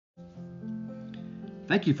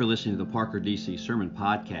Thank you for listening to the Parker DC Sermon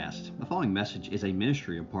Podcast. The following message is a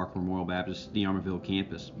ministry of Parker Memorial Baptist, the Armourville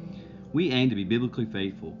campus. We aim to be biblically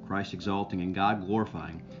faithful, Christ exalting, and God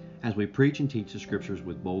glorifying as we preach and teach the Scriptures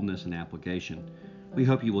with boldness and application. We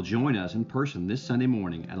hope you will join us in person this Sunday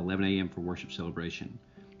morning at 11 a.m. for worship celebration.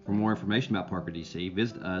 For more information about Parker DC,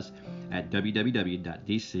 visit us at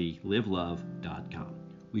www.dclivelove.com.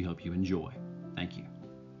 We hope you enjoy. Thank you.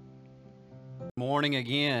 Morning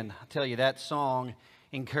again. I tell you, that song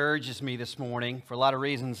encourages me this morning for a lot of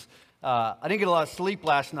reasons. I didn't get a lot of sleep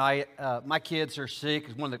last night. My kids are sick.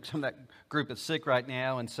 Some of that group that's sick right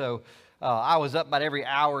now, and so I was up about every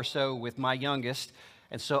hour or so with my youngest,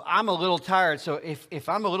 and so I'm a little tired. So if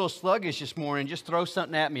I'm a little sluggish this morning, just throw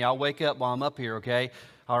something at me. I'll wake up while I'm up here, okay?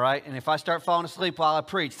 All right? And if I start falling asleep while I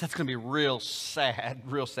preach, that's going to be real sad,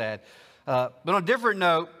 real sad. But on a different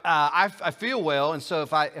note, I feel well, and so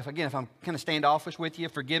if I'm kind of standoffish with you,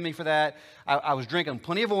 forgive me for that. I was drinking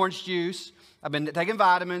plenty of orange juice. I've been taking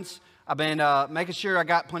vitamins. I've been making sure I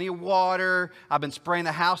got plenty of water. I've been spraying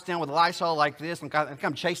the house down with Lysol like this.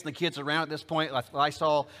 I'm chasing the kids around at this point. Like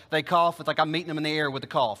Lysol, they cough. It's like I'm meeting them in the air with the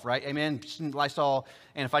cough, right? Amen? Lysol.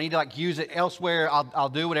 And if I need to use it elsewhere, I'll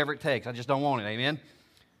do whatever it takes. I just don't want it. Amen?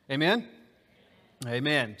 Amen?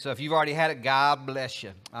 Amen. So if you've already had it, God bless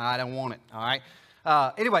you. I don't want it. All right.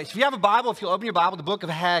 Anyways, if you have a Bible, if you'll open your Bible, the book of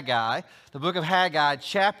Haggai,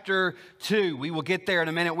 chapter 2. We will get there in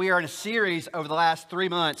a minute. We are in a series over the last 3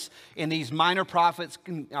 months in these minor prophets,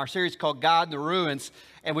 our series called God in the Ruins.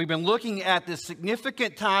 And we've been looking at this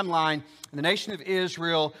significant timeline in the nation of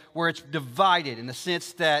Israel where it's divided in the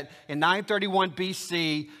sense that in 931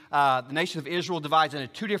 BC, the nation of Israel divides into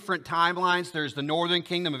two different timelines. There's the northern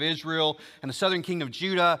kingdom of Israel and the southern kingdom of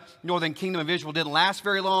Judah. Northern kingdom of Israel didn't last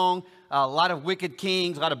very long. A lot of wicked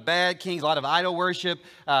kings, a lot of bad kings, a lot of idol worship.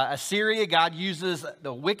 Assyria, God uses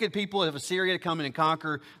the wicked people of Assyria to come in and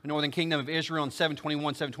conquer the northern kingdom of Israel in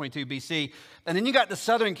 721, 722 BC. And then you got the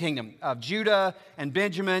southern kingdom of Judah and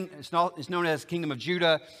Benjamin. It's known as Kingdom of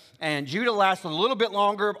Judah. And Judah lasted a little bit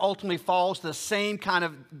longer, ultimately falls to the same kind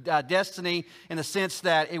of destiny in the sense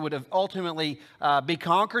that it would have ultimately be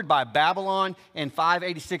conquered by Babylon in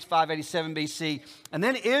 586, 587 BC. And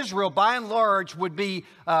then Israel, by and large, would be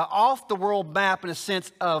off the world map in a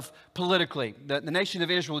sense of politically. The nation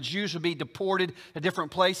of Israel, the Jews would be deported to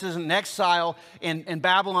different places in exile in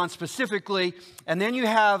Babylon specifically. And then you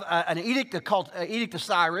have an edict called Edict of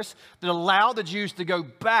Cyrus that allowed the Jews to go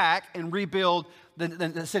back and rebuild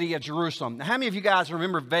the city of Jerusalem. Now, how many of you guys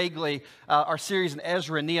remember vaguely our series in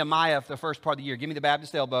Ezra and Nehemiah for the first part of the year? Give me the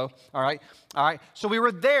Baptist elbow. All right. So we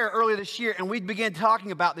were there earlier this year, and we began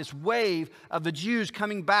talking about this wave of the Jews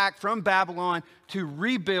coming back from Babylon to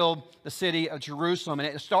rebuild the city of Jerusalem. And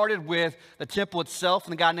it started with the temple itself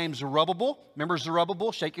and a guy named Zerubbabel. Remember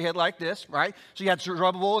Zerubbabel? Shake your head like this, right? So you had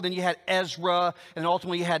Zerubbabel, then you had Ezra, and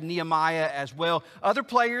ultimately you had Nehemiah as well. Other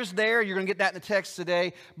players there, you're going to get that in the text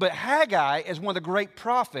today. But Haggai is one of the great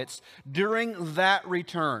prophets during that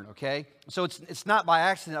return, okay? So it's not by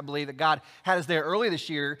accident, I believe, that God had us there early this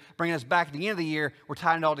year, bringing us back at the end of the year. We're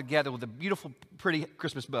tying it all together with a beautiful, pretty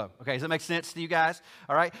Christmas bow. Okay, does that make sense to you guys?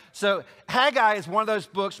 All right. So Haggai is one of those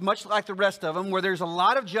books, much like the rest of them, where there's a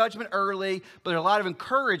lot of judgment early, but there's a lot of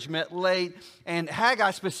encouragement late. And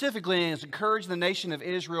Haggai specifically is encouraging the nation of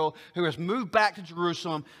Israel who has moved back to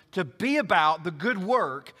Jerusalem to be about the good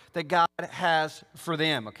work that God has for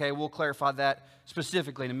them. Okay, we'll clarify that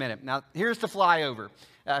specifically in a minute. Now, here's the flyover.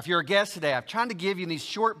 If you're a guest today, I'm trying to give you these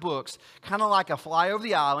short books, kind of like a fly over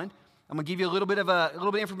the island. I'm going to give you a little bit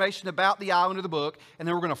of information about the island of the book, and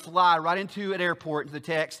then we're going to fly right into an airport into the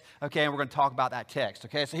text, okay, and we're going to talk about that text,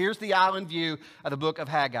 okay? So here's the island view of the book of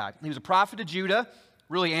Haggai. He was a prophet of Judah,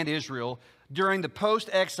 really, and Israel, during the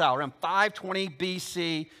post-exile, around 520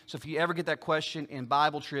 BC. So if you ever get that question in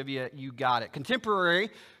Bible trivia, you got it.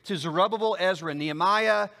 Contemporary to Zerubbabel, Ezra, and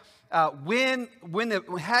Nehemiah. When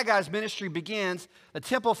Haggai's ministry begins, the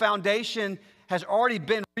temple foundation has already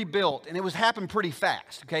been rebuilt, and it was happened pretty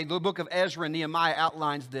fast. Okay, the book of Ezra and Nehemiah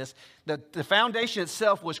outlines this. The foundation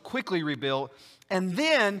itself was quickly rebuilt, and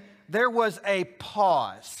then there was a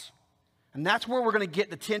pause. And that's where we're going to get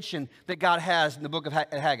the tension that God has in the book of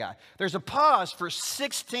Haggai. There's a pause for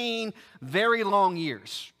 16 very long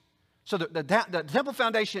years. So the temple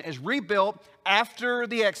foundation is rebuilt after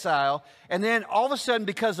the exile, and then all of a sudden,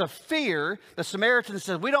 because of fear, the Samaritans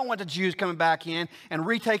said, we don't want the Jews coming back in and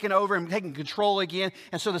retaking over and taking control again.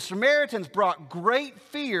 And so the Samaritans brought great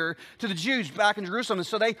fear to the Jews back in Jerusalem. And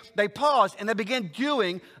so they paused and they began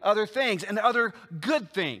doing other things and other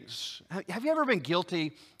good things. Have you ever been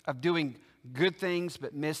guilty of doing good things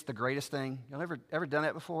but missed the greatest thing? Y'all ever done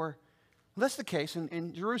that before? Well, that's the case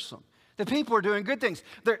in Jerusalem. The people are doing good things.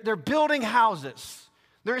 They're building houses.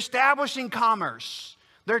 They're establishing commerce.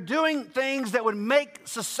 They're doing things that would make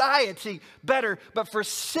society better. But for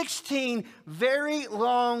 16 very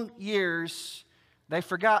long years, they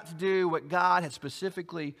forgot to do what God had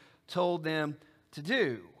specifically told them to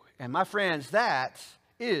do. And my friends, that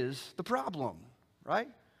is the problem, right?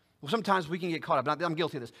 Well, sometimes we can get caught up. I'm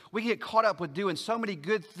guilty of this. We can get caught up with doing so many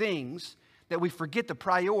good things that we forget the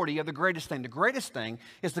priority of the greatest thing. The greatest thing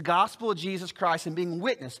is the gospel of Jesus Christ and being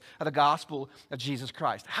witness of the gospel of Jesus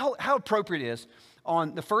Christ. How appropriate it is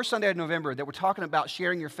on the first Sunday of November that we're talking about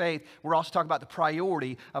sharing your faith. We're also talking about the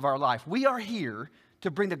priority of our life. We are here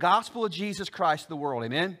to bring the gospel of Jesus Christ to the world.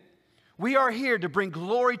 Amen? We are here to bring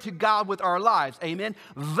glory to God with our lives. Amen?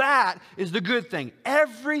 That is the good thing.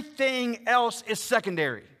 Everything else is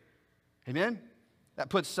secondary. Amen? That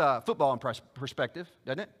puts football in perspective,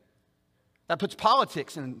 doesn't it? That puts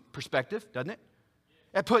politics in perspective, doesn't it?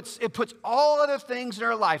 It puts all other things in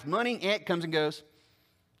our life. Money, it comes and goes.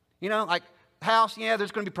 You know, like house, yeah,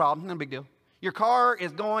 there's going to be problems. No big deal. Your car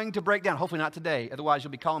is going to break down. Hopefully not today. Otherwise,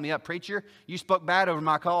 you'll be calling me up. Preacher, you spoke bad over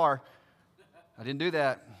my car. I didn't do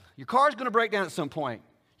that. Your car's going to break down at some point.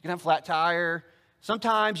 You can have a flat tire.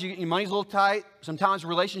 Sometimes your money's a little tight. Sometimes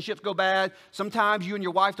relationships go bad. Sometimes you and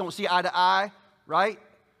your wife don't see eye to eye, right?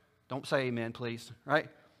 Don't say amen, please, right?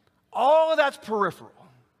 All of that's peripheral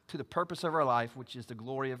to the purpose of our life, which is the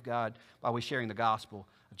glory of God by we sharing the gospel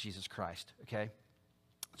of Jesus Christ, okay?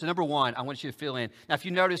 So number one, I want you to fill in. Now, if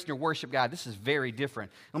you notice in your worship guide, this is very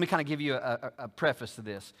different. Let me kind of give you a preface to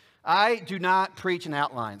this. I do not preach in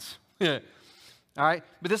outlines, all right?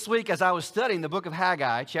 But this week, as I was studying the book of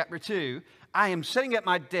Haggai, chapter 2, I am sitting at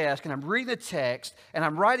my desk and I'm reading the text and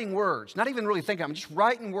I'm writing words, not even really thinking, I'm just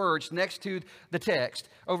writing words next to the text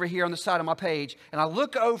over here on the side of my page. And I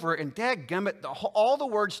look over and dadgummit, all the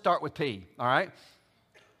words start with P, all right?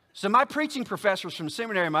 So my preaching professors from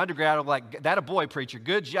seminary, my undergrad, are like, that a boy, preacher.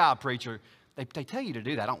 Good job, preacher. They tell you to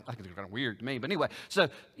do that. I think it's kind of weird to me. But anyway, so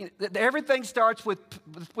everything starts with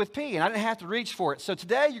P, and I didn't have to reach for it. So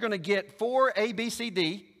today you're going to get 4 A, B, C,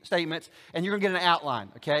 D statements, and you're going to get an outline,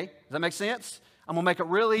 okay? Does that make sense? I'm going to make it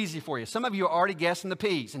real easy for you. Some of you are already guessing the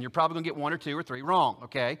P's, and you're probably going to get 1 or 2 or 3 wrong,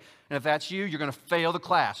 okay? And if that's you, you're going to fail the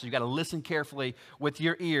class. So you've got to listen carefully with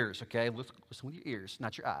your ears, okay? Listen with your ears,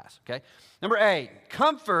 not your eyes, okay? Number A,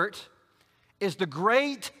 comfort is the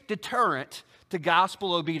great deterrent to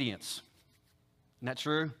gospel obedience. Isn't that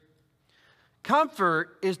true?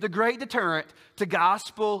 Comfort is the great deterrent to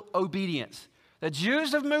gospel obedience. The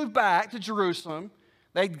Jews have moved back to Jerusalem.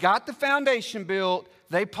 They got the foundation built.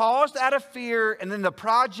 They paused out of fear, and then the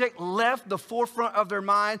project left the forefront of their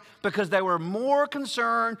mind because they were more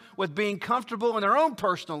concerned with being comfortable in their own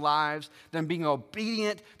personal lives than being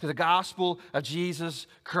obedient to the gospel of Jesus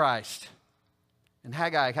Christ. And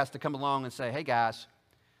Haggai has to come along and say, hey guys,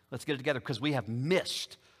 let's get it together because we have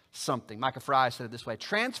missed something. Micah Fry said it this way: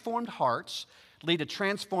 transformed hearts lead to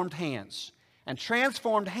transformed hands, and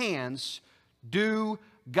transformed hands do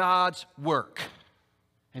God's work.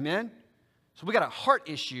 Amen? So we got a heart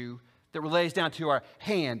issue that relates down to our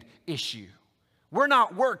hand issue. We're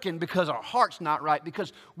not working because our heart's not right,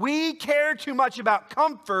 because we care too much about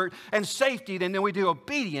comfort and safety than we do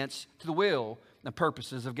obedience to the will and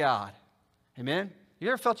purposes of God. Amen? You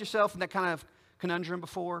ever felt yourself in that kind of conundrum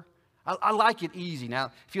before? I like it easy.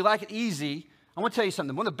 Now, if you like it easy, I want to tell you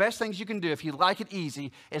something. One of the best things you can do if you like it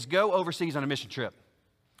easy is go overseas on a mission trip.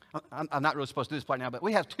 I'm not really supposed to do this right now, but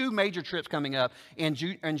we have 2 major trips coming up in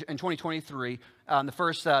 2023, the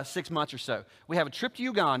first 6 months or so. We have a trip to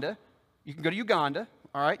Uganda. You can go to Uganda,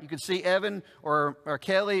 all right? You can see Evan or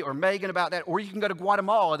Kelly or Megan about that, or you can go to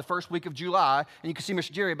Guatemala the first week of July, and you can see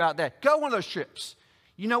Mr. Jerry about that. Go one of those trips.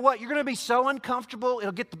 You know what? You're going to be so uncomfortable,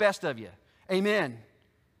 it'll get the best of you. Amen.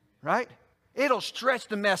 Right? It'll stretch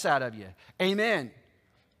the mess out of you. Amen.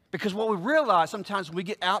 Because what we realize sometimes when we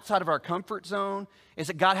get outside of our comfort zone is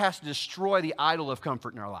that God has to destroy the idol of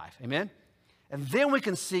comfort in our life. Amen? And then we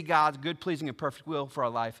can see God's good, pleasing, and perfect will for our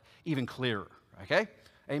life even clearer. Okay?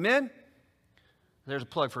 Amen? There's a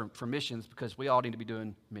plug for missions because we all need to be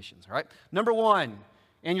doing missions. All right? Number 1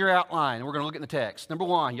 in your outline, and we're going to look at the text. Number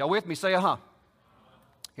 1, y'all with me? Say uh-huh.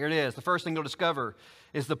 Here it is. The first thing you'll discover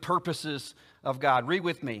is the purposes of God. Read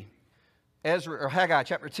with me. Haggai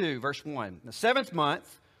chapter 2, verse 1. The 7th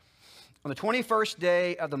month, on the 21st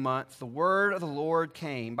day of the month, the word of the Lord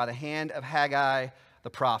came by the hand of Haggai the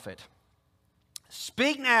prophet.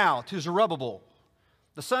 Speak now to Zerubbabel,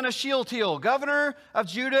 the son of Shealtiel, governor of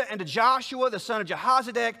Judah, and to Joshua, the son of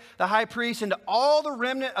Jehozadak, the high priest, and to all the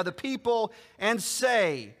remnant of the people, and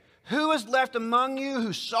say, who is left among you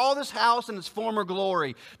who saw this house in its former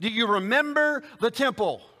glory? Do you remember the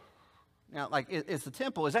temple? Now, like, is the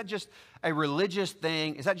temple, is that just a religious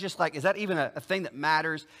thing? Is that even a thing that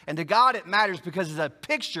matters? And to God, it matters because it's a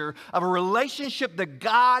picture of a relationship that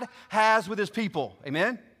God has with his people.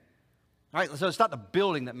 Amen? All right, so it's not the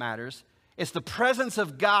building that matters. It's the presence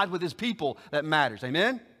of God with his people that matters.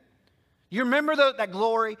 Amen? You remember that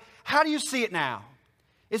glory? How do you see it now?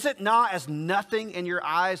 Is it not as nothing in your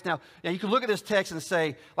eyes? Now, you can look at this text and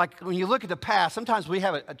say, like, when you look at the past, sometimes we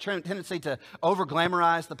have a tendency to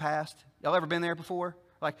over-glamorize the past. Y'all ever been there before?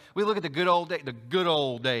 Like, we look at the good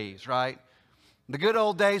old days, right? The good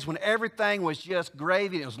old days when everything was just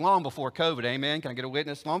gravy. It was long before COVID, amen? Can I get a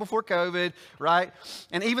witness? Long before COVID, right?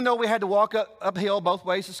 And even though we had to walk uphill both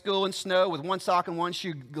ways to school in snow with one sock and one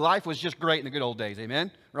shoe, life was just great in the good old days, amen?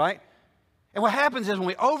 Right? And what happens is when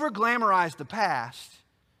we over-glamorize the past,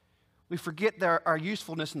 we forget our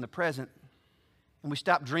usefulness in the present, and we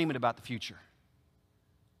stop dreaming about the future.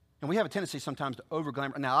 And we have a tendency sometimes to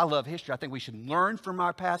over-glamorize. Now, I love history. I think we should learn from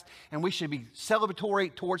our past, and we should be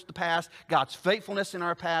celebratory towards the past, God's faithfulness in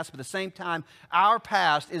our past. But at the same time, our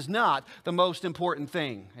past is not the most important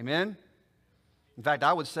thing. Amen? In fact,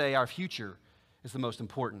 I would say our future is the most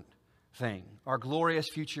important thing, our glorious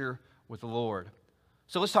future with the Lord.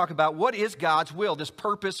 So let's talk about what is God's will, this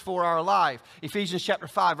purpose for our life. Ephesians chapter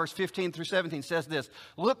 5, verse 15 through 17 says this,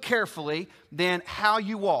 "Look carefully then how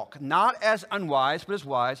you walk, not as unwise, but as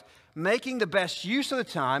wise, making the best use of the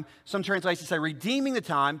time." Some translations say redeeming the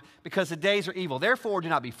time because the days are evil. "Therefore, do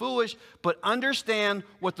not be foolish, but understand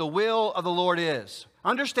what the will of the Lord is."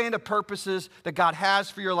 Understand the purposes that God has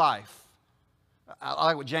for your life. I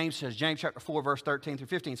like what James says. James chapter 4, verse 13 through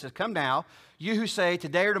 15 says, "Come now, you who say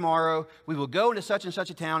today or tomorrow, we will go into such and such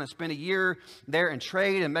a town and spend a year there and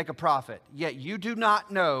trade and make a profit. Yet you do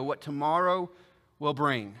not know what tomorrow will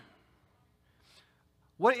bring.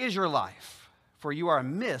 What is your life? For you are a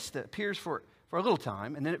mist that appears for a little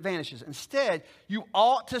time and then it vanishes. Instead, you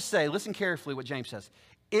ought to say," listen carefully what James says,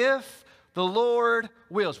 "if the Lord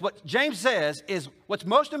wills." What James says is what's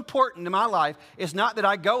most important in my life is not that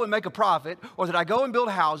I go and make a profit or that I go and build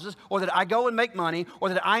houses or that I go and make money or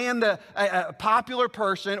that I am a popular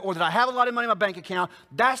person or that I have a lot of money in my bank account.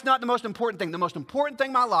 That's not the most important thing. The most important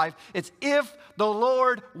thing in my life is if the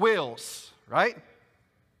Lord wills, right?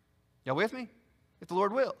 Y'all with me? If the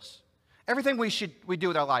Lord wills. Everything we do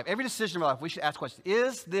with our life, every decision in our life, we should ask questions.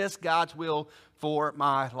 Is this God's will for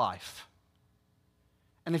my life?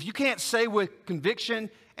 And if you can't say with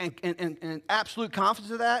conviction and absolute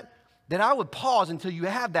confidence of that, then I would pause until you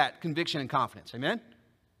have that conviction and confidence. Amen?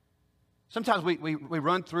 Sometimes we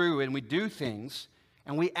run through and we do things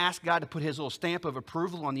and we ask God to put his little stamp of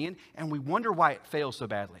approval on the end and we wonder why it fails so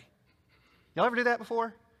badly. Y'all ever do that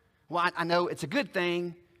before? Well, I know it's a good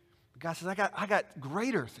thing. But God says, I got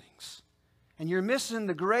greater things. And you're missing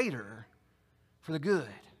the greater for the good.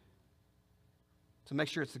 So make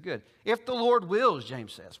sure it's the good. If the Lord wills,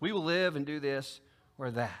 James says, we will live and do this or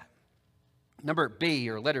that. Number B,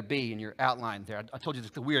 or letter B in your outline there. I told you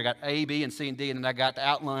it's weird. I got A, B, and C, and D, and then I got the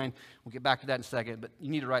outline. We'll get back to that in a second, but you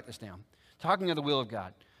need to write this down. Talking of the will of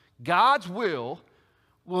God. God's will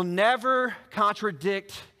never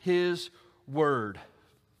contradict his word.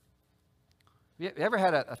 You ever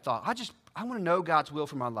had a thought, I want to know God's will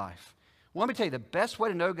for my life? Well, let me tell you, the best way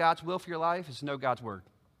to know God's will for your life is to know God's word.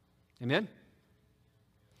 Amen?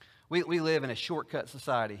 We live in a shortcut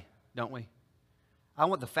society, don't we? I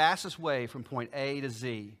want the fastest way from point A to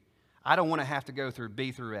Z. I don't want to have to go through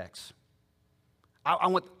B through X. I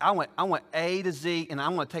want A to Z, and I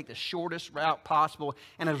want to take the shortest route possible.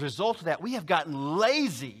 And as a result of that, we have gotten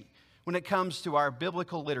lazy when it comes to our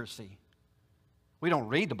biblical literacy. We don't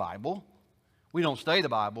read the Bible. We don't study the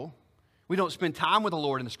Bible. We don't spend time with the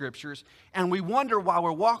Lord in the Scriptures. And we wonder why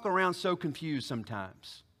we're walking around so confused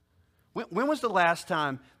sometimes. When was the last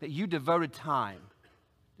time that you devoted time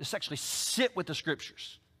to actually sit with the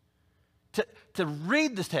Scriptures, to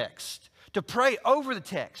read the text, to pray over the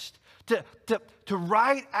text, to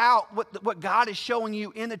write out what God is showing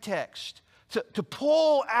you in the text, to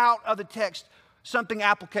pull out of the text some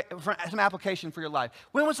application for your life?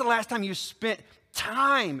 When was the last time you spent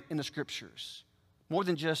time in the Scriptures? More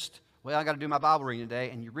than just, well, I got to do my Bible reading today,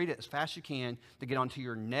 and you read it as fast as you can to get onto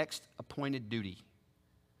your next appointed duty.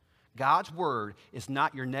 God's word is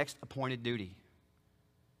not your next appointed duty.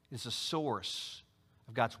 It's the source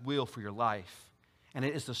of God's will for your life. And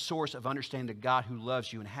it is the source of understanding the God who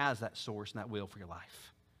loves you and has that source and that will for your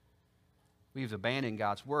life. We've abandoned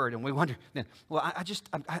God's word and we wonder, then, well, I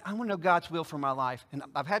want to know God's will for my life. And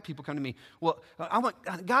I've had people come to me, well,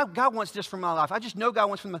 God wants this for my life. I just know God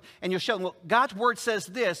wants for my life. And you'll show them, well, God's word says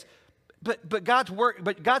this, but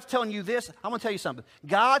God's telling you this. I'm going to tell you something.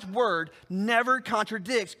 God's word never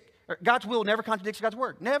contradicts God's will never contradicts God's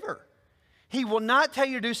word. Never. He will not tell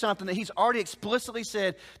you to do something that he's already explicitly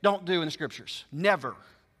said don't do in the scriptures. Never.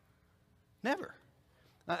 Never.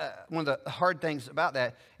 One of the hard things about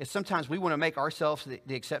that is sometimes we want to make ourselves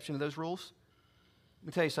the exception to those rules. Let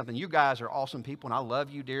me tell you something. You guys are awesome people, and I love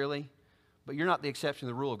you dearly, but you're not the exception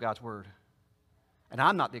to the rule of God's word. And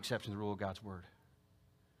I'm not the exception to the rule of God's word.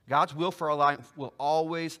 God's will for our life will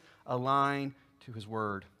always align to his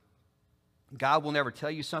word. God will never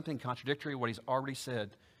tell you something contradictory to what he's already said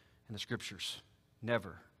in the scriptures.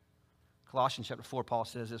 Never. Colossians chapter 4, Paul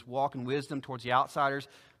says this, walk in wisdom towards the outsiders,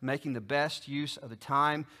 making the best use of the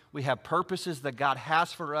time. We have purposes that God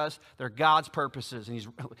has for us. They're God's purposes. And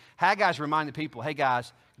Haggai's reminding people, hey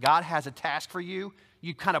guys, God has a task for you.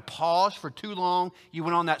 You kind of paused for too long. You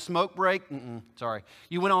went on that smoke break. Sorry.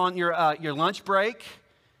 You went on your lunch break,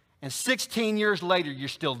 and 16 years later, you're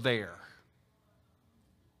still there.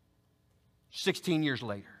 16 years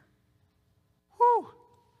later. Whew.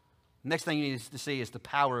 Next thing you need to see is the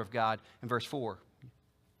power of God in verse 4.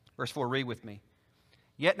 Verse 4, read with me.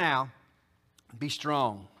 Yet now, be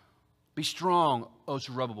strong. Be strong, O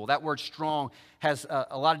Zerubbabel. That word strong has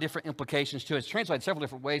a lot of different implications to it. It's translated several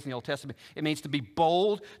different ways in the Old Testament. It means to be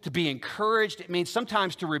bold, to be encouraged. It means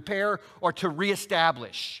sometimes to repair or to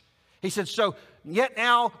reestablish. He said, so yet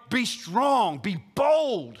now, be strong, be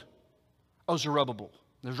bold, O Zerubbabel.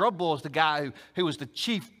 Zerubbabel is the guy who was the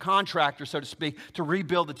chief contractor, so to speak, to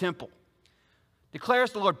rebuild the temple.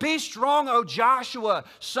 Declares the Lord, be strong, O Joshua,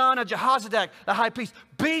 son of Jehozadak, the high priest.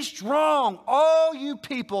 Be strong, all you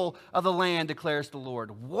people of the land, declares the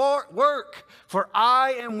Lord. Work, for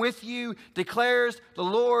I am with you, declares the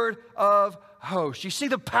Lord of hosts. You see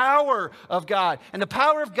the power of God. And the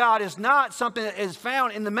power of God is not something that is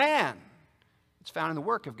found in the man. It's found in the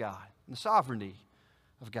work of God, in the sovereignty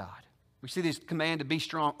of God. We see this command to be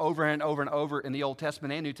strong over and over and over in the Old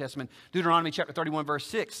Testament and New Testament. Deuteronomy chapter 31, verse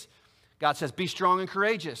 6. God says, be strong and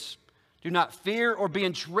courageous. Do not fear or be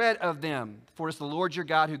in dread of them. For it is the Lord your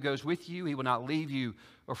God who goes with you. He will not leave you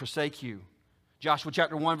or forsake you. Joshua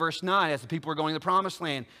chapter 1, verse 9, as the people are going to the promised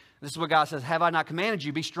land, this is what God says, have I not commanded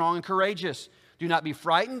you? Be strong and courageous. Do not be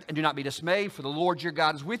frightened and do not be dismayed, for the Lord your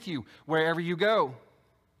God is with you wherever you go.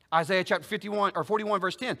 Isaiah chapter 41,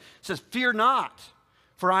 verse 10 says, fear not,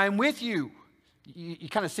 for I am with you. You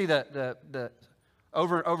kind of see the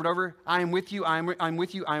over and over and over. I am with you, I'm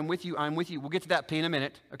with you, I'm with you, I'm with you. We'll get to that P in a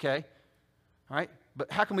minute, okay? All right?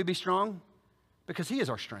 But how can we be strong? Because he is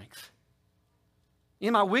our strength.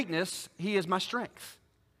 In my weakness, he is my strength.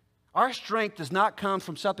 Our strength does not come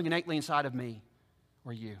from something innately inside of me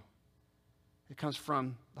or you. It comes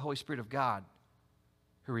from the Holy Spirit of God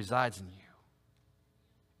who resides in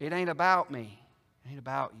you. It ain't about me. It ain't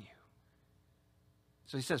about you.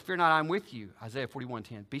 So he says, fear not, I am with you. Isaiah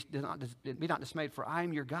 41:10. Be not dismayed, for I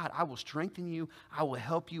am your God. I will strengthen you. I will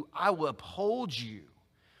help you. I will uphold you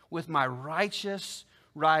with my righteous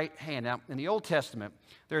right hand. Now, in the Old Testament,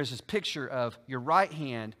 there is this picture of your right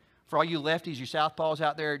hand. For all you lefties, you southpaws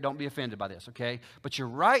out there, don't be offended by this, okay? But your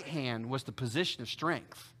right hand was the position of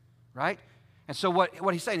strength, right? And so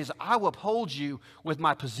what he's saying is, I will uphold you with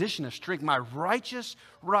my position of strength, my righteous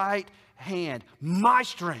right hand, my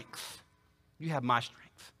strength. You have my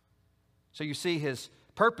strength. So you see his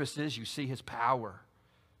purposes, you see his power.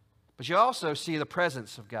 But you also see the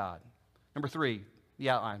presence of God. Number 3, the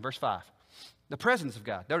outline, verse 5. The presence of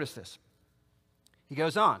God. Notice this. He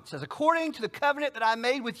goes on. It says, according to the covenant that I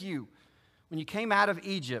made with you when you came out of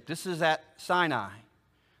Egypt. This is at Sinai.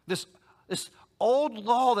 This old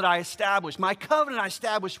law that I established, my covenant I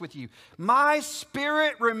established with you. My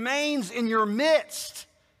spirit remains in your midst.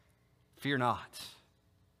 Fear not.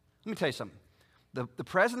 Let me tell you something. The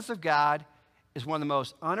presence of God is one of the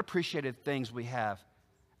most unappreciated things we have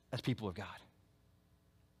as people of God.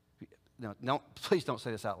 No, please don't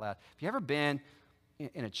say this out loud. Have you ever been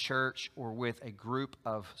in a church or with a group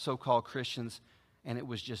of so-called Christians and it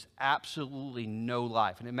was just absolutely no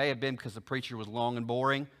life? And it may have been because the preacher was long and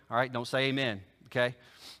boring. All right, don't say amen, okay?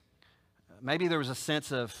 Maybe there was a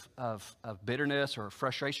sense of bitterness or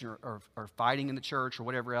frustration or fighting in the church or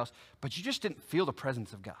whatever else, but you just didn't feel the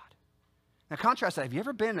presence of God. Now, contrast that. Have you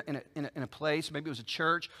ever been in a place, maybe it was a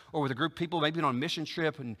church or with a group of people, maybe on a mission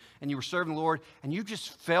trip, and you were serving the Lord, and you just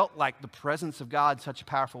felt like the presence of God in such a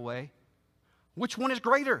powerful way? Which one is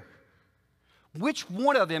greater? Which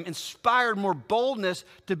one of them inspired more boldness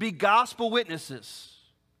to be gospel witnesses?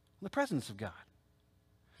 The presence of God.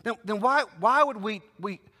 Then why would we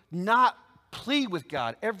not plead with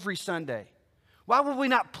God every Sunday? Why would we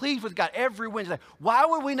not plead with God every Wednesday? Why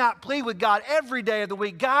would we not plead with God every day of the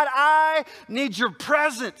week? God, I need your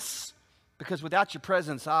presence. Because without your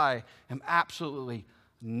presence, I am absolutely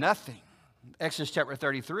Nothing. Exodus chapter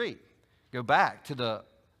 33. Go back to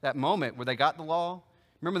that moment where they got the law.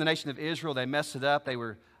 Remember the nation of Israel, they messed it up. They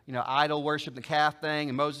were, idol worship, the calf thing,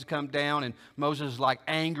 and Moses come down, and Moses was like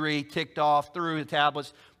angry, ticked off, threw the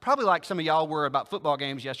tablets. Probably like some of y'all were about football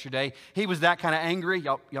games yesterday. He was that kind of angry.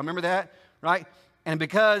 Y'all remember that, right? And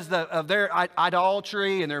because of their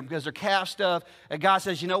idolatry and because their calf stuff, and God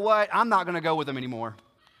says, you know what? I'm not going to go with them anymore.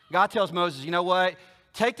 God tells Moses, you know what?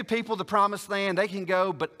 Take the people to the promised land. They can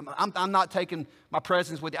go, but I'm not taking my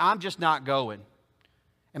presence with you. I'm just not going.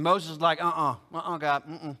 And Moses is like, God,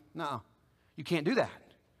 no. You can't do that.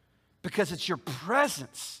 Because it's your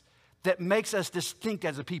presence that makes us distinct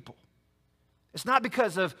as a people. It's not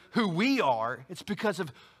because of who we are. It's because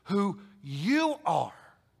of who you are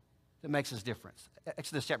that makes us different.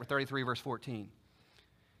 Exodus chapter 33, verse 14.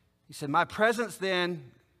 He said, my presence then,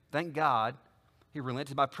 thank God, he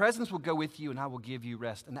relented. My presence will go with you and I will give you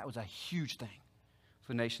rest. And that was a huge thing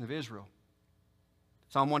for the nation of Israel.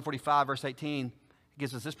 Psalm 145, verse 18,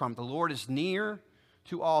 gives us this promise. The Lord is near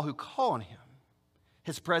to all who call on him.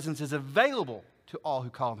 His presence is available to all who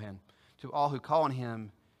call on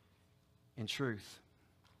him, in truth.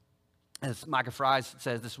 As Micah Fries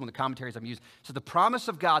says, this is one of the commentaries I've used. So the promise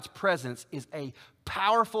of God's presence is a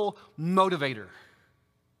powerful motivator.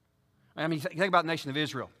 I mean, think about the nation of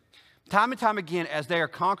Israel. Time and time again, as they are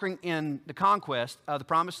conquering in the conquest of the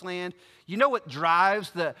promised land, you know what drives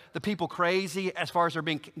the people crazy as far as they're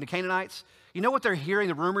being the Canaanites? You know what they're hearing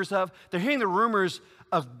the rumors of? They're hearing the rumors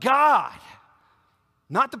of God,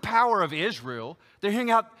 not the power of Israel. They're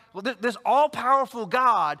hearing out, this all-powerful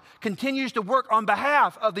God continues to work on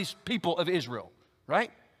behalf of these people of Israel,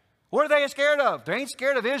 right? What are they scared of? They ain't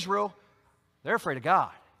scared of Israel. They're afraid of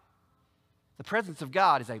God. The presence of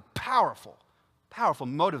God is a powerful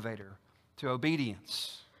motivator to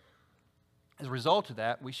obedience. As a result of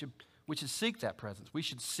that, we should seek that presence. We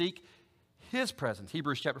should seek his presence.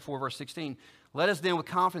 Hebrews chapter 4, verse 16. Let us then with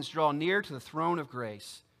confidence draw near to the throne of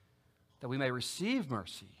grace, that we may receive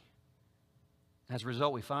mercy. And as a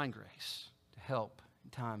result, we find grace to help in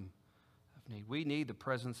time of need. We need the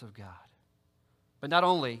presence of God. But not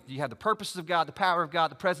only do you have the purposes of God, the power of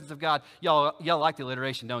God, the presence of God. Y'all like the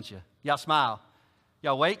alliteration, don't you? Y'all smile.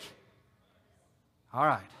 Y'all awake? All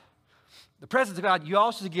right. The presence of God, you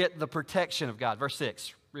also get the protection of God. Verse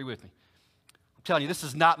 6, read with me. I'm telling you, this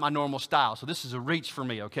is not my normal style, so this is a reach for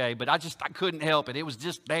me, okay? But I couldn't help it. It was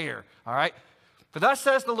just there, all right? For thus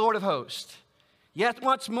says the Lord of hosts, yet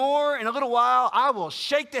once more in a little while I will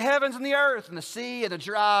shake the heavens and the earth and the sea and the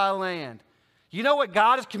dry land. You know what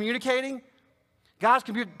God is communicating? God's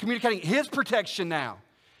communicating his protection now.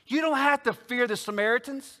 You don't have to fear the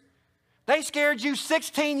Samaritans. They scared you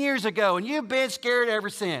 16 years ago, and you've been scared ever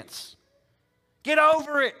since. Get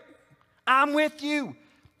over it. I'm with you.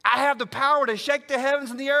 I have the power to shake the heavens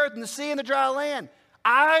and the earth and the sea and the dry land.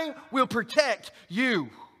 I will protect you.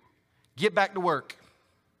 Get back to work.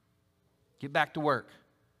 Get back to work.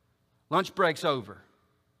 Lunch break's over.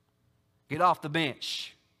 Get off the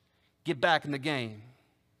bench. Get back in the game.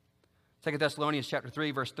 2 Thessalonians chapter 3,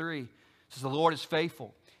 verse 3 says, the Lord is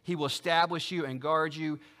faithful. He will establish you and guard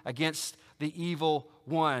you against the evil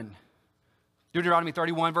one. Deuteronomy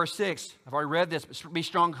 31, verse 6. I've already read this. But be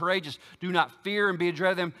strong and courageous. Do not fear and be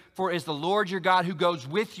dread of them, for it is the Lord your God who goes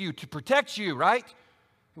with you to protect you, right?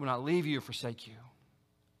 He will not leave you or forsake you.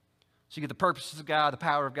 So you get the purposes of God, the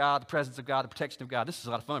power of God, the presence of God, the protection of God. This is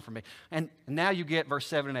a lot of fun for me. And now you get verse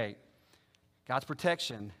 7 and 8. God's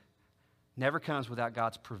protection never comes without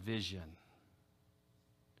God's provision.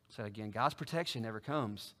 I'll say it again. God's protection never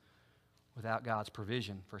comes without God's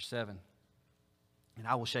provision. Verse 7. And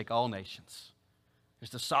I will shake all nations. There's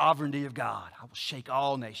the sovereignty of God. I will shake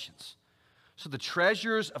all nations. So the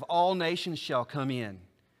treasures of all nations shall come in.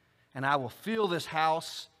 And I will fill this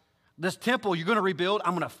house, this temple you're going to rebuild.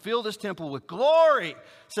 I'm going to fill this temple with glory,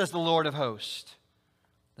 says the Lord of hosts.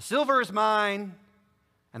 The silver is mine,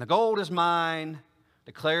 and the gold is mine,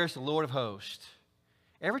 declares the Lord of hosts.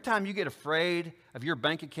 Every time you get afraid of your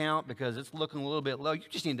bank account because it's looking a little bit low, you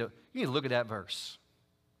need to look at that verse.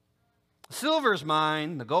 The silver is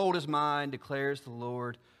mine, the gold is mine, declares the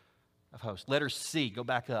Lord of hosts. Letter C, go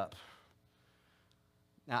back up.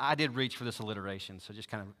 Now, I did reach for this alliteration, so just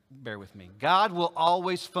kind of bear with me. God will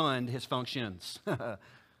always fund his functions.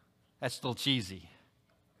 That's still cheesy.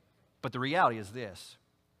 But the reality is this.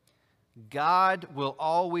 God will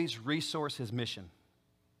always resource his mission.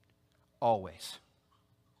 Always.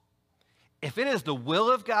 If it is the will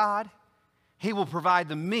of God, he will provide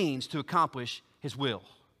the means to accomplish his will.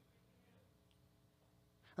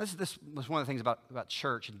 This was one of the things about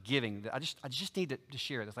church and giving that I just need to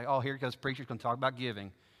share this. Like, oh, here goes preacher's going to talk about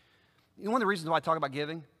giving. You know, one of the reasons why I talk about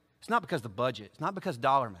giving, it's not because of the budget. It's not because of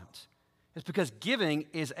dollar amounts. It's because giving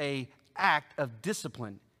is an act of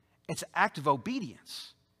discipline. It's an act of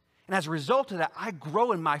obedience. And as a result of that, I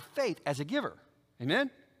grow in my faith as a giver.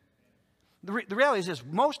 Amen? The reality is this.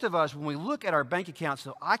 Most of us, when we look at our bank accounts,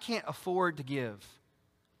 so I can't afford to give.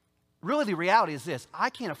 Really, the reality is this. I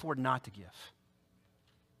can't afford not to give.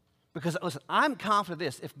 Because, listen, I'm confident of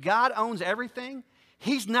this. If God owns everything,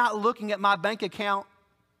 He's not looking at my bank account.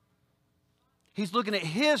 He's looking at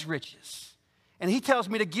His riches. And He tells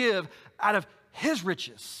me to give out of His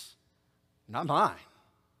riches, not mine.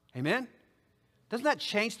 Amen? Doesn't that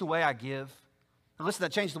change the way I give? Now, listen,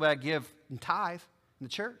 that changed the way I give in tithe in the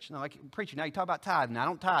church. Now, like, preacher, now you talk about tithe, and I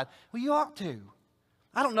don't tithe. Well, you ought to.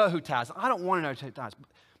 I don't know who tithes. I don't want to know who tithes.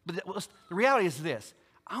 But the reality is this.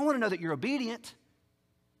 I want to know that you're obedient.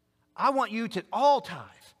 I want you to all tithe.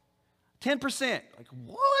 10%. Like,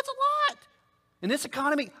 whoa, that's a lot. In this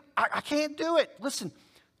economy, I can't do it. Listen,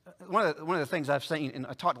 one of the things I've seen, and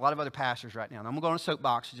I talked to a lot of other pastors right now, and I'm going to go on a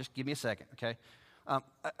soapbox, so just give me a second, okay?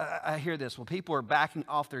 I hear this. Well, people are backing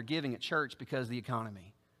off their giving at church because of the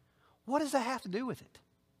economy. What does that have to do with it?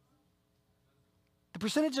 The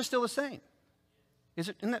percentage is still the same.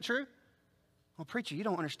 Isn't that true? Well, preacher, you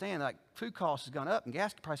don't understand. Like, food costs has gone up and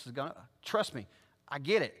gas prices have gone up. Trust me, I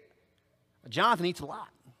get it. Jonathan eats a lot.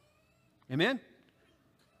 Amen?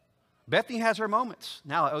 Bethany has her moments.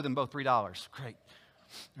 Now I owe them both $3. Great.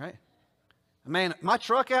 Right? Man, my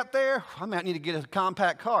truck out there, I might need to get a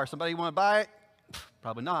compact car. Somebody want to buy it?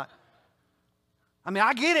 Probably not. I mean,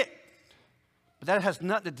 I get it. But that has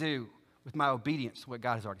nothing to do with my obedience to what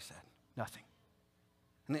God has already said. Nothing.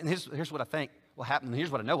 And here's what I think will happen. And here's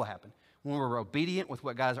what I know will happen. When we're obedient with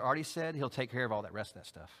what God has already said, He'll take care of all that rest of that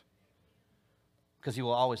stuff. Because He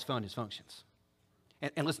will always fund His functions.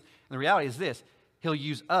 And listen, and the reality is this. He'll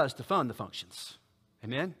use us to fund the functions.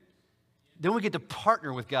 Amen? Then we get to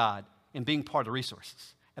partner with God in being part of the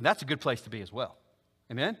resources. And that's a good place to be as well.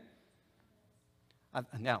 Amen?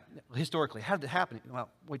 Now, historically, how did it happen? Well,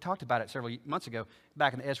 we talked about it several months ago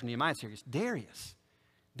back in the Ezra and Nehemiah series. Darius,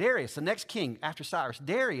 the next king after Cyrus,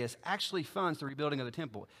 Darius actually funds the rebuilding of the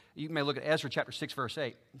temple. You may look at Ezra chapter 6, verse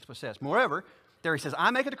 8. That's what it says. Moreover, Darius says,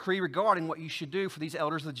 I make a decree regarding what you should do for these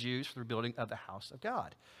elders of the Jews for the rebuilding of the house of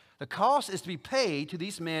God. The cost is to be paid to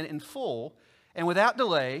these men in full and without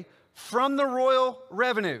delay from the royal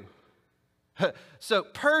revenue. So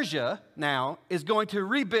Persia now is going to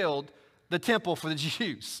rebuild the temple for the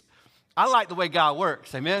Jews. I like the way God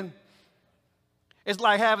works. Amen? It's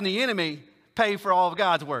like having the enemy pay for all of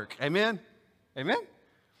God's work. Amen? Amen?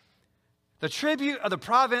 The tribute of the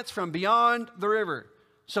province from beyond the river.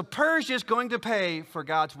 So Persia is going to pay for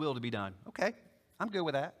God's will to be done. Okay, I'm good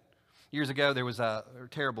with that. Years ago, there was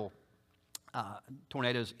terrible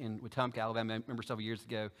tornadoes in Wetumpka, Alabama. I remember several years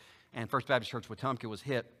ago, and First Baptist Church Wetumpka was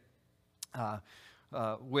hit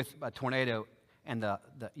with a tornado. And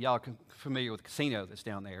y'all are familiar with the casino that's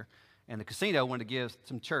down there. And the casino wanted to give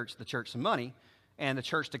the church some money, and the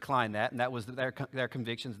church declined that, and that was their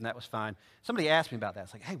convictions, and that was fine. Somebody asked me about that.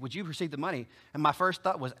 It's like, hey, would you receive the money? And my first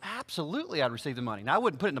thought was, absolutely, I'd receive the money. Now, I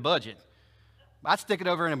wouldn't put it in the budget. I'd stick it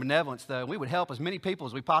over in a benevolence, though, and we would help as many people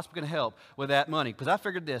as we possibly can help with that money. Because I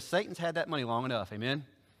figured this, Satan's had that money long enough, amen?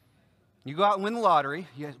 You go out and win the lottery.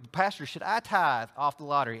 Pastor, should I tithe off the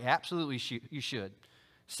lottery? Absolutely, you should.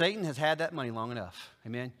 Satan has had that money long enough,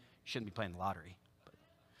 amen? You shouldn't be playing the lottery. But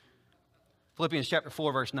Philippians chapter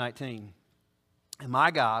 4, verse 19. And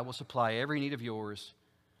my God will supply every need of yours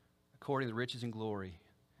according to the riches and glory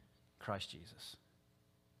in Christ Jesus.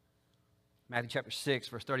 Matthew chapter 6,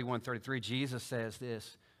 verse 31 and 33, Jesus says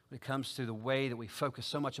this when it comes to the way that we focus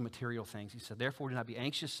so much on material things. He said, therefore, do not be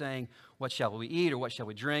anxious, saying, what shall we eat, or what shall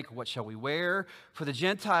we drink, or what shall we wear? For the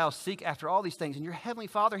Gentiles seek after all these things, and your heavenly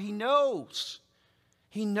Father, He knows.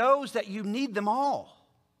 He knows that you need them all.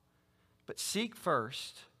 But seek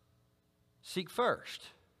first. I'm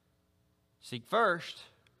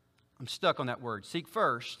stuck on that word. Seek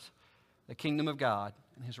first the kingdom of God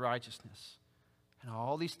and His righteousness. And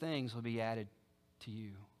all these things will be added to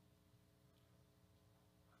you.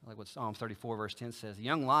 Like what Psalm 34 verse 10 says, the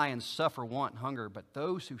young lions suffer want and hunger, but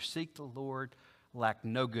those who seek the Lord lack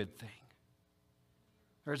no good thing.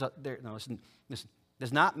 Listen,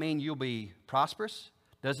 does not mean you'll be prosperous.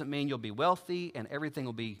 Doesn't mean you'll be wealthy and everything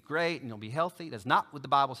will be great and you'll be healthy. That's not what the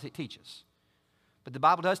Bible teaches. But the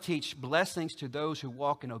Bible does teach blessings to those who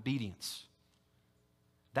walk in obedience.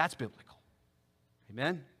 That's biblical.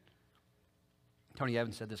 Amen? Tony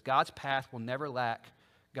Evans said this, God's path will never lack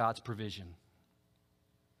God's provision.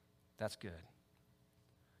 That's good.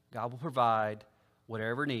 God will provide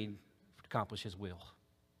whatever need to accomplish His will.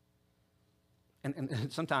 And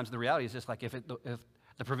sometimes the reality is just like if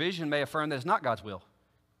the provision may affirm that it's not God's will,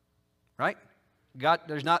 right? God,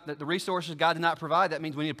 there's not the resources God did not provide. That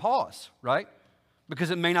means we need to pause, right?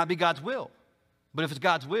 Because it may not be God's will. But if it's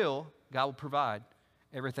God's will, God will provide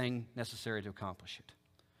everything necessary to accomplish it.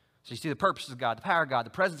 So you see the purposes of God, the power of God,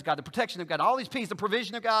 the presence of God, the protection of God, all these pieces, the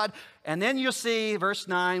provision of God. And then you'll see, verse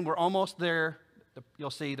 9, we're almost there.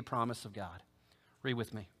 You'll see the promise of God. Read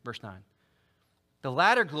with me, verse 9. The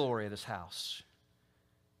latter glory of this house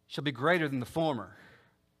shall be greater than the former,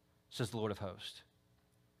 says the Lord of hosts.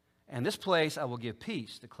 And this place I will give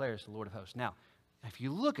peace, declares the Lord of hosts. Now, if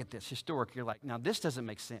you look at this historically, you're like, now this doesn't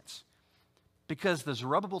make sense. Because the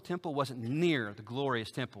Zerubbabel temple wasn't near the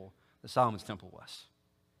glorious temple that Solomon's temple was.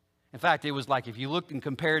 In fact, it was like if you looked and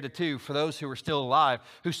compared the two, for those who were still alive,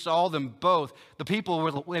 who saw them both, the people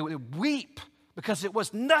would weep because it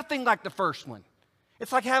was nothing like the first one.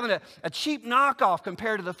 It's like having a cheap knockoff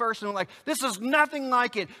compared to the first one. Like, this is nothing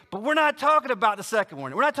like it. But we're not talking about the second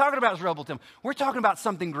one. We're not talking about Zerubbabel temple. We're talking about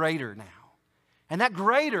something greater now. And that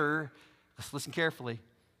greater, let's listen carefully,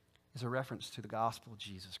 is a reference to the gospel of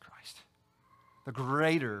Jesus Christ. The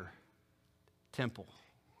greater temple.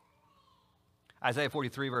 Isaiah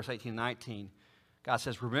 43, verse 18 and 19, God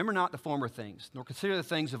says, remember not the former things, nor consider the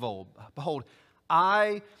things of old. Behold,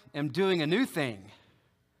 I am doing a new thing.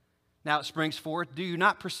 Now it springs forth. Do you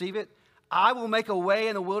not perceive it? I will make a way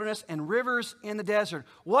in the wilderness and rivers in the desert.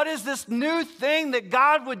 What is this new thing that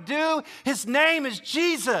God would do? His name is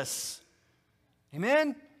Jesus.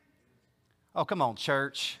 Amen? Oh, come on,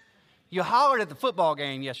 church. You hollered at the football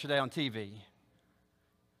game yesterday on TV.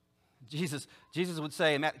 Jesus would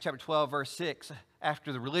say in Matthew chapter 12, verse 6,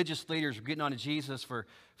 after the religious leaders were getting on to Jesus for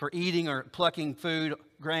eating or plucking food,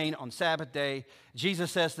 grain on Sabbath day,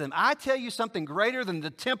 Jesus says to them, I tell you something greater than the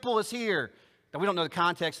temple is here. Now, we don't know the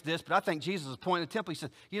context of this, but I think Jesus is pointing at the temple. He says,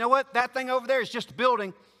 you know what? That thing over there is just a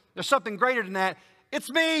building. There's something greater than that. It's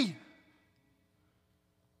me.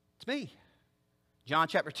 It's me. John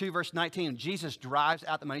chapter 2, verse 19, Jesus drives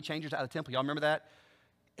out the money changers out of the temple. Y'all remember that?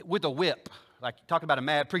 With a whip. Like, talk about a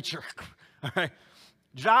mad preacher. All right?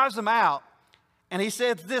 Drives them out. And he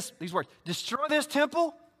said these words, destroy this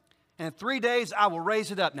temple, and in 3 days I will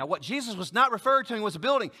raise it up. Now, what Jesus was not referring to was a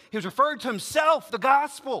building. He was referring to himself, the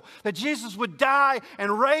gospel, that Jesus would die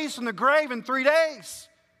and raise from the grave in 3 days.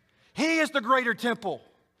 He is the greater temple.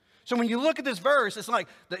 So when you look at this verse, it's like,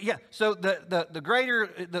 the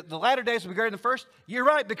latter days will be greater than the first. You're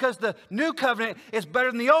right, because the new covenant is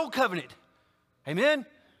better than the old covenant. Amen?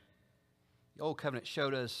 The old covenant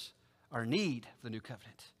showed us our need for the new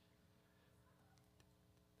covenant.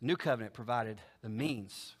 The new covenant provided the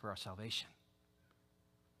means for our salvation.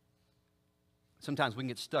 Sometimes we can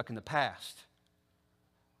get stuck in the past.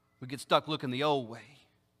 We get stuck looking the old way.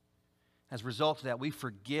 As a result of that, we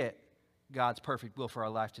forget God's perfect will for our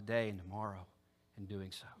life today and tomorrow in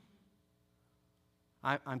doing so.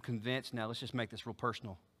 I'm convinced, now let's just make this real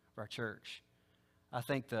personal for our church. I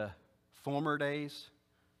think the former days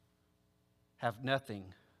have nothing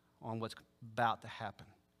on what's about to happen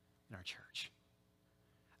in our church.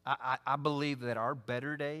 I believe that our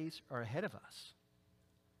better days are ahead of us.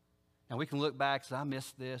 Now, we can look back and say, I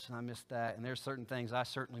missed this and I missed that, and there's certain things I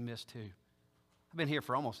certainly missed too. I've been here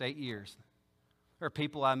for almost 8 years. There are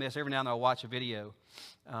people I miss. Every now and then I'll watch a video,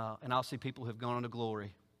 and I'll see people who have gone on to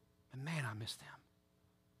glory. And man, I miss them.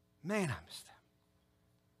 Man, I miss them.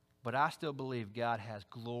 But I still believe God has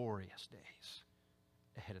glorious days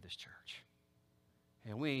ahead of this church.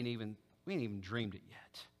 And we ain't even dreamed it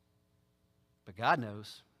yet. But God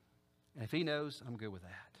knows. And if he knows, I'm good with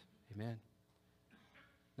that. Amen.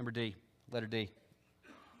 Number D, letter D.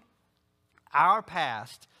 Our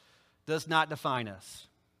past does not define us.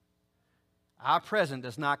 Our present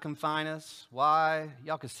does not confine us. Why?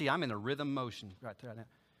 Y'all can see I'm in a rhythm motion right there now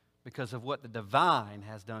because of what the divine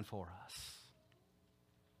has done for us.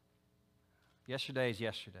 Yesterday is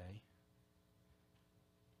yesterday.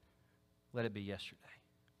 Let it be yesterday.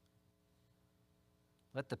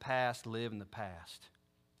 Let the past live in the past.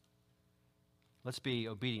 Let's be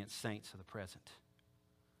obedient saints of the present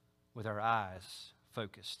with our eyes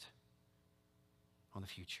focused on the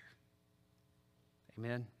future.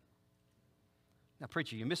 Amen. Now,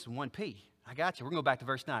 preacher, you're missing one P. I got you. We're going to go back to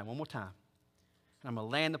verse 9 one more time. And I'm going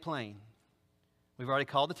to land the plane. We've already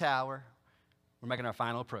called the tower. We're making our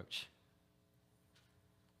final approach.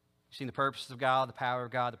 You've seen the purposes of God, the power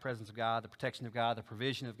of God, the presence of God, the protection of God, the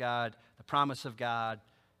provision of God, the promise of God.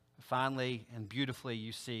 Finally and beautifully,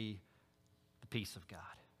 you see the peace of God.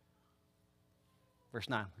 Verse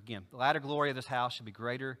 9, again, the latter glory of this house shall be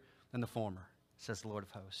greater than the former, says the Lord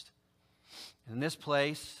of hosts. And in this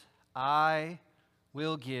place, I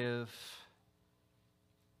will give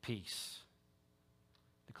peace,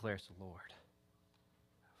 declares the Lord.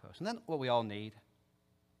 Isn't that what we all need?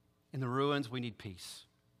 In the ruins, we need peace.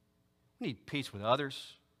 We need peace with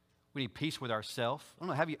others. We need peace with ourselves. I don't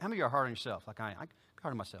know, how many of you are hard on yourself? Like I am. I'm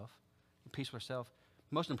hard on myself. Peace with ourselves.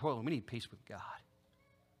 Most importantly, we need peace with God.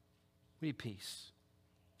 We need peace.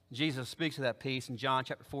 Jesus speaks of that peace in John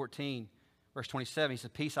chapter 14, verse 27. He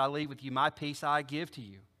says, peace I leave with you, my peace I give to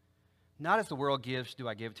you. Not as the world gives do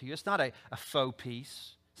I give to you. It's not a faux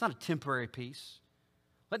peace. It's not a temporary peace.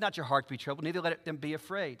 Let not your hearts be troubled, neither let them be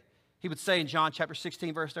afraid. He would say in John chapter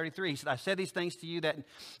 16, verse 33, he said, I said these things to you that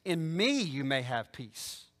in me you may have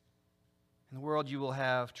peace. In the world you will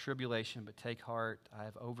have tribulation, but take heart, I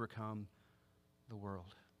have overcome the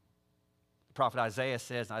world. The prophet Isaiah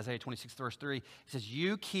says in Isaiah 26, verse 3, he says,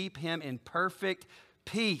 you keep him in perfect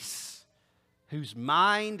peace, whose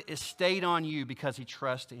mind is stayed on you because he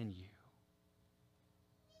trusts in you.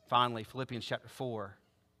 Finally, Philippians chapter 4.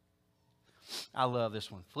 I love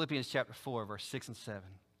this one. Philippians chapter 4, verse 6 and 7.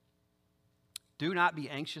 Do not be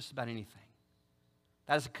anxious about anything.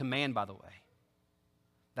 That is a command, by the way.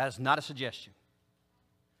 That is not a suggestion.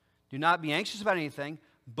 Do not be anxious about anything,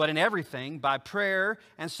 but in everything, by prayer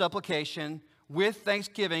and supplication, with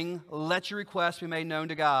thanksgiving, let your requests be made known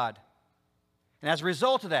to God. And as a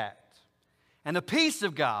result of that, and the peace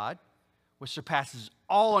of God, which surpasses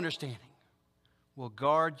all understanding, will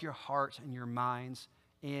guard your hearts and your minds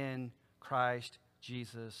in Christ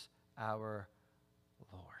Jesus our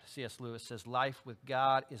Lord. C.S. Lewis says, life with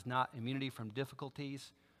God is not immunity from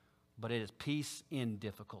difficulties, but it is peace in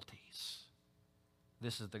difficulties.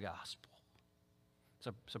 This is the gospel.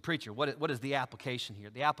 So preacher, what is the application here?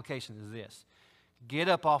 The application is this. Get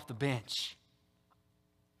up off the bench.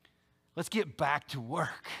 Let's get back to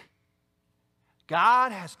work.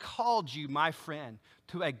 God has called you, my friend,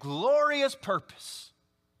 to a glorious purpose.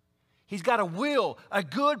 He's got a will, a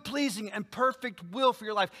good, pleasing, and perfect will for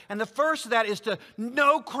your life. And the first of that is to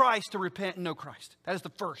know Christ, to repent and know Christ. That is the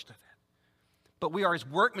first of that. But we are his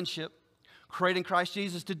workmanship, created in Christ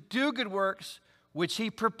Jesus to do good works, which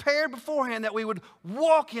he prepared beforehand that we would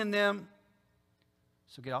walk in them.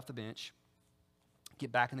 So get off the bench.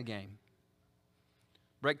 Get back in the game.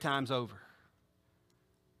 Break time's over.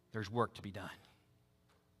 There's work to be done.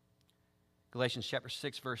 Galatians chapter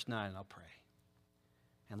 6, verse 9, and I'll pray.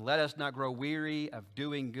 And let us not grow weary of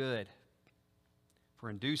doing good, for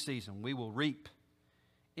in due season we will reap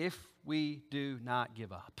if we do not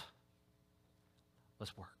give up.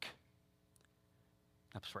 Let's work.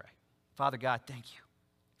 Let's pray. Father God, thank you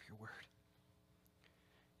for your word.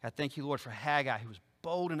 God, thank you, Lord, for Haggai, who was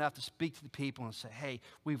bold enough to speak to the people and say, hey,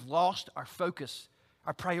 we've lost our focus.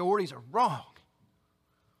 Our priorities are wrong.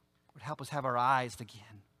 Lord, help us have our eyes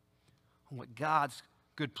again on what God's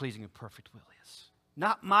good, pleasing, and perfect will is.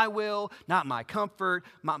 Not my will, not my comfort,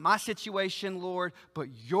 my situation, Lord, but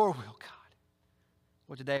your will, God.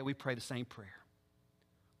 Lord, today we pray the same prayer.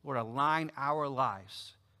 Lord, align our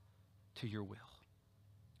lives to your will.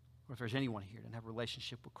 Lord, if there's anyone here that doesn't have a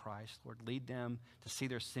relationship with Christ, Lord, lead them to see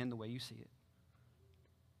their sin the way you see it.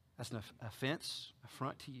 That's an offense,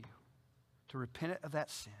 affront to you, to repent of that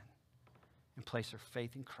sin and place their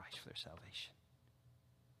faith in Christ for their salvation.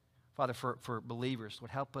 Father, for believers,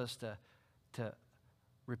 Lord, help us to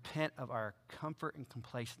repent of our comfort and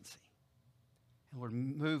complacency. And Lord,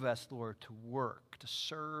 move us, Lord, to work, to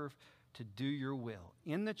serve, to do your will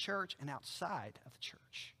in the church and outside of the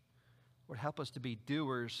church. Lord, help us to be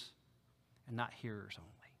doers and not hearers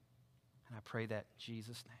only. And I pray that in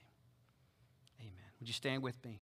Jesus' name. Amen. Would you stand with me?